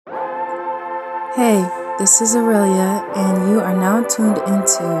Hey, this is Aurelia, and you are now tuned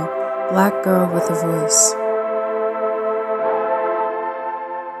into Black Girl with a Voice.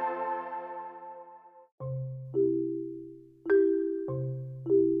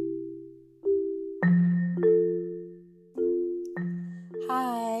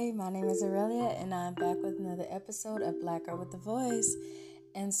 Hi, my name is Aurelia, and I'm back with another episode of Black Girl with a Voice.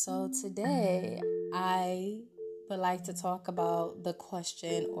 And so today, I would like to talk about the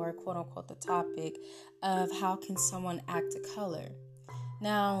question, or quote unquote the topic, of how can someone act a color.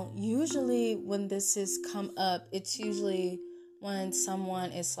 Now, usually when this has come up, it's usually when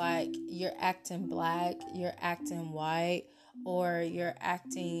someone is like, you're acting black, you're acting white, or you're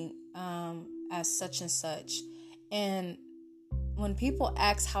acting as such and such. And when people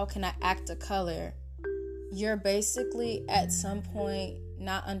ask, how can I act a color? You're basically at some point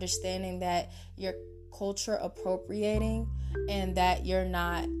not understanding that you're culture appropriating and that you're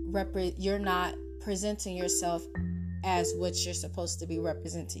not presenting yourself as what you're supposed to be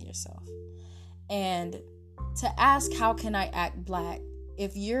representing yourself. And to ask, how can I act black?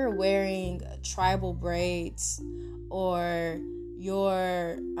 If you're wearing tribal braids or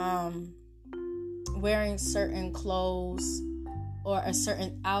you're wearing certain clothes or a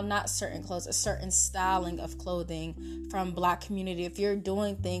certain styling of clothing from black community, if you're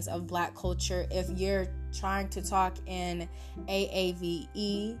doing things of black culture, if you're trying to talk in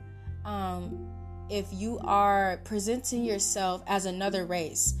AAVE, if you are presenting yourself as another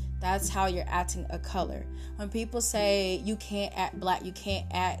race, that's how you're acting a color. When people say you can't act black, you can't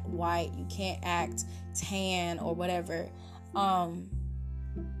act white, you can't act tan or whatever,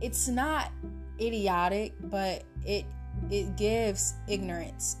 it's not idiotic, but it gives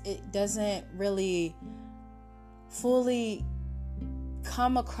ignorance. It doesn't really fully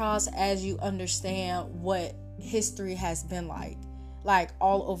come across as you understand what history has been like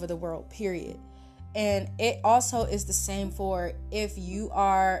all over the world, period. And it also is the same for if you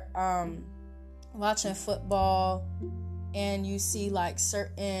are watching football and you see like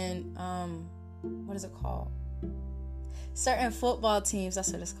certain certain football teams,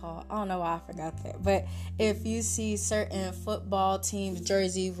 that's what it's called. I don't know why I forgot that. But if you see certain football teams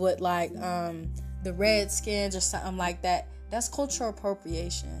jerseys with like the Redskins or something like that, that's cultural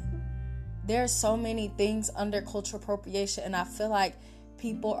appropriation. There's so many things under cultural appropriation, and I feel like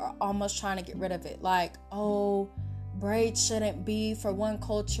people are almost trying to get rid of it. Like, oh, braids shouldn't be for one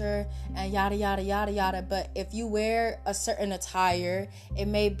culture and yada yada yada yada. But if you wear a certain attire, it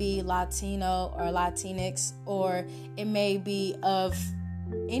may be Latino or Latinx, or it may be of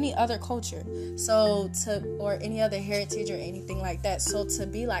any other culture, or any other heritage or anything like that. So to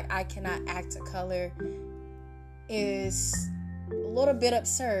be like, I cannot act a color is a little bit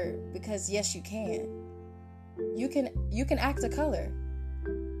absurd, because yes, you can. You can act a color.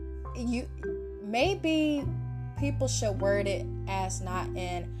 Maybe people should word it as not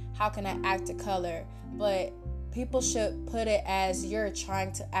in how can I act a color, but people should put it as you're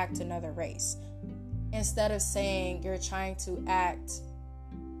trying to act another race, instead of saying you're trying to act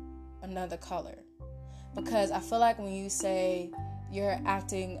another color. Because I feel like when you say you're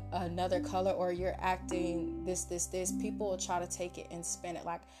acting another color or you're acting this, people will try to take it and spin it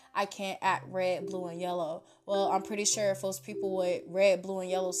like, I can't act red, blue, and yellow. Well, I'm pretty sure if those people with red, blue, and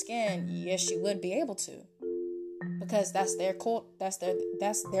yellow skin, yes, you would be able to. Because that's their that's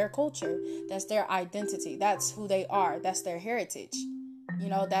their culture, that's their identity, that's who they are, that's their heritage.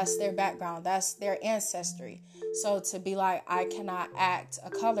 That's their background, that's their ancestry. So to be like, I cannot act a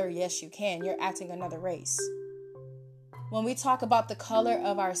color, yes, you can. You're acting another race. When we talk about the color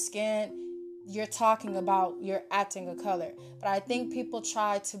of our skin, you're talking about you're acting a color. But I think people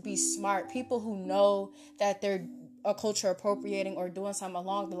try to be smart. People who know that they're a culture appropriating or doing something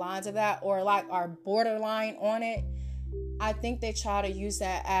along the lines of that, or like are borderline on it, I think they try to use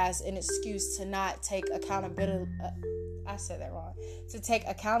that as an excuse to not take accountability. I said that wrong. To take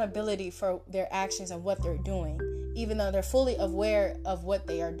accountability for their actions and what they're doing. Even though they're fully aware of what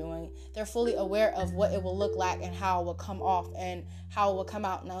they are doing, they're fully aware of what it will look like and how it will come off and how it will come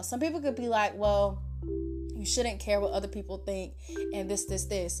out. Now, some people could be like, well, you shouldn't care what other people think and this.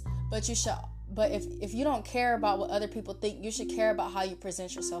 But you should. But if you don't care about what other people think, you should care about how you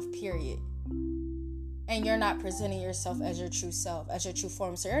present yourself, period. And you're not presenting yourself as your true self, as your true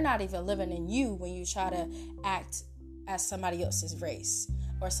form. So you're not even living in you when you try to act as somebody else's race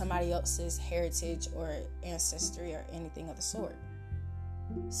or somebody else's heritage or ancestry or anything of the sort.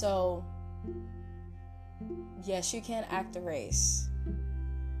 So, yes, you can act a race.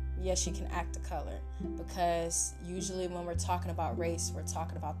 Yes, you can act a color, because usually when we're talking about race, we're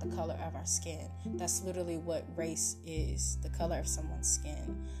talking about the color of our skin. That's literally what race is, the color of someone's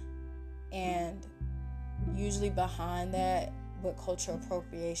skin. And usually behind that, with cultural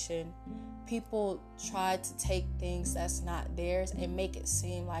appropriation, people try to take things that's not theirs and make it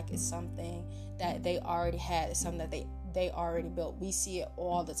seem like it's something that they already had, it's something that they already built. We see it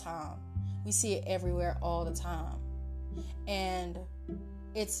all the time. We see it everywhere all the time. And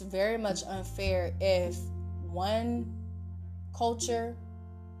it's very much unfair if one culture,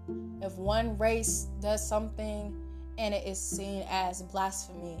 if one race does something and it is seen as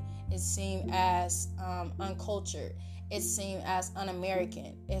blasphemy, it's seen as uncultured, it's seen as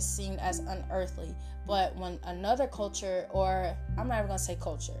un-American, it's seen as unearthly. But when another culture, or I'm not even gonna say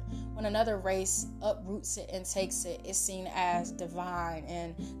culture, when another race uproots it and takes it, it's seen as divine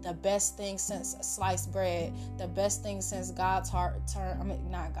and the best thing since sliced bread, the best thing since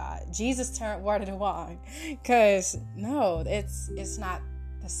Jesus turned water to wine. Cause no, it's not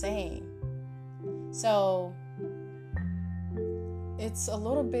the same. So it's a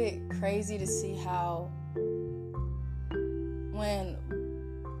little bit crazy to see how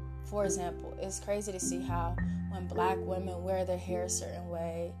for example, it's crazy to see how when black women wear their hair a certain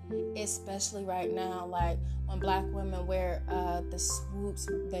way, especially right now, like when black women wear the swoops,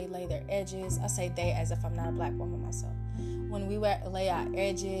 they lay their edges. I say they as if I'm not a black woman myself. When we lay our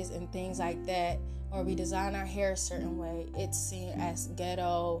edges and things like that, or we design our hair a certain way, it's seen as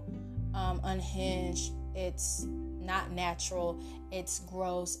ghetto, unhinged, it's not natural, it's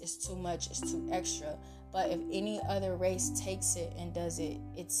gross, it's too much, it's too extra. But if any other race takes it and does it,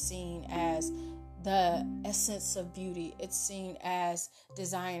 it's seen as the essence of beauty. It's seen as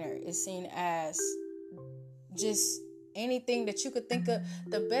designer. It's seen as just anything that you could think of.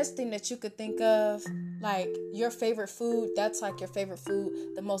 The best thing that you could think of, like your favorite food, that's like your favorite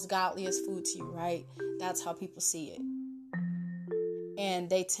food, the most godliest food to you, right? That's how people see it. And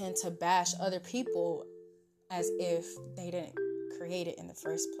they tend to bash other people as if they didn't create it in the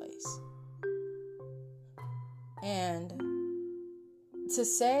first place. And to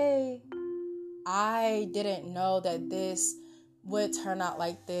say I didn't know that this would turn out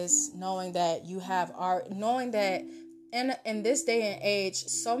like this, knowing that you have art, knowing that in this day and age,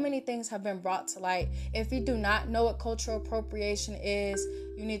 so many things have been brought to light. If you do not know what cultural appropriation is,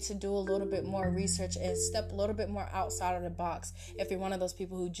 you need to do a little bit more research and step a little bit more outside of the box. If you're one of those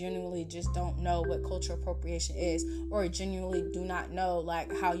people who genuinely just don't know what cultural appropriation is, or genuinely do not know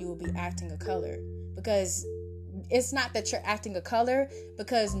like how you will be acting a color, because it's not that you're acting a color,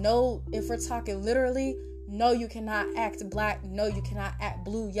 because no, if we're talking literally, no, you cannot act black. No, you cannot act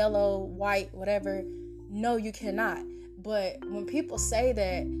blue, yellow, white, whatever. No, you cannot. But when people say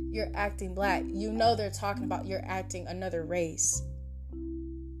that you're acting black, you know they're talking about you're acting another race.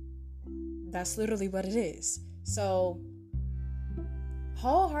 That's literally what it is. So,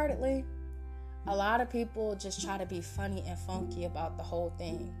 wholeheartedly, a lot of people just try to be funny and funky about the whole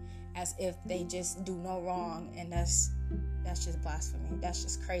thing, as if they just do no wrong, and that's just blasphemy. That's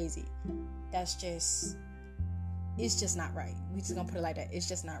just crazy. It's just not right. We just gonna put it like that. It's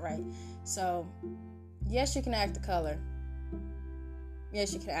just not right. So, yes, you can act the color.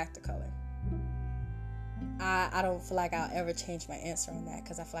 Yes, you can act the color. I don't feel like I'll ever change my answer on that,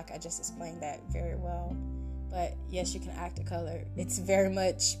 because I feel like I just explained that very well. But yes, you can act the color. It's very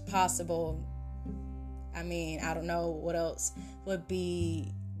much possible. I mean, I don't know what else would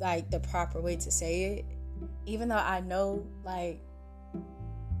be like the proper way to say it, even though I know like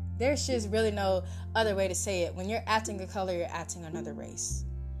there's just really no other way to say it. When you're acting a color, you're acting another race.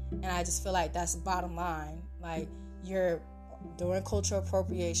 And I just feel like that's the bottom line. Like, you're doing cultural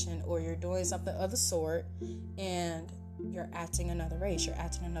appropriation, or you're doing something of the sort, and you're acting another race, you're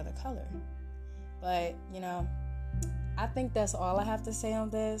acting another color. But I think that's all I have to say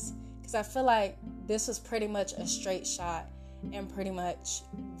on this, because I feel like this was pretty much a straight shot, and pretty much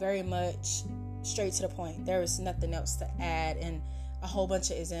very much straight to the point. There was nothing else to add and a whole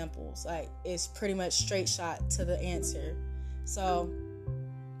bunch of examples. Like, it's pretty much straight shot to the answer. So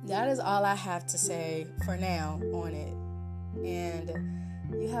that is all I have to say for now on it. And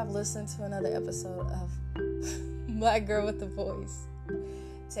you have listened to another episode of Black Girl with a Voice.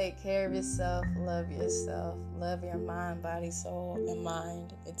 Take care of yourself, love your mind, body, soul, and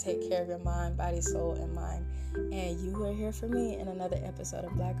mind. And take care of your mind, body, soul, and mind. And you will hear from me in another episode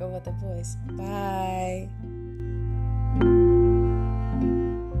of Black Girl with a Voice. Bye.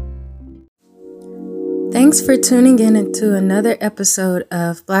 Thanks for tuning in to another episode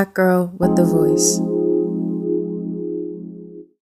of Black Girl with a Voice.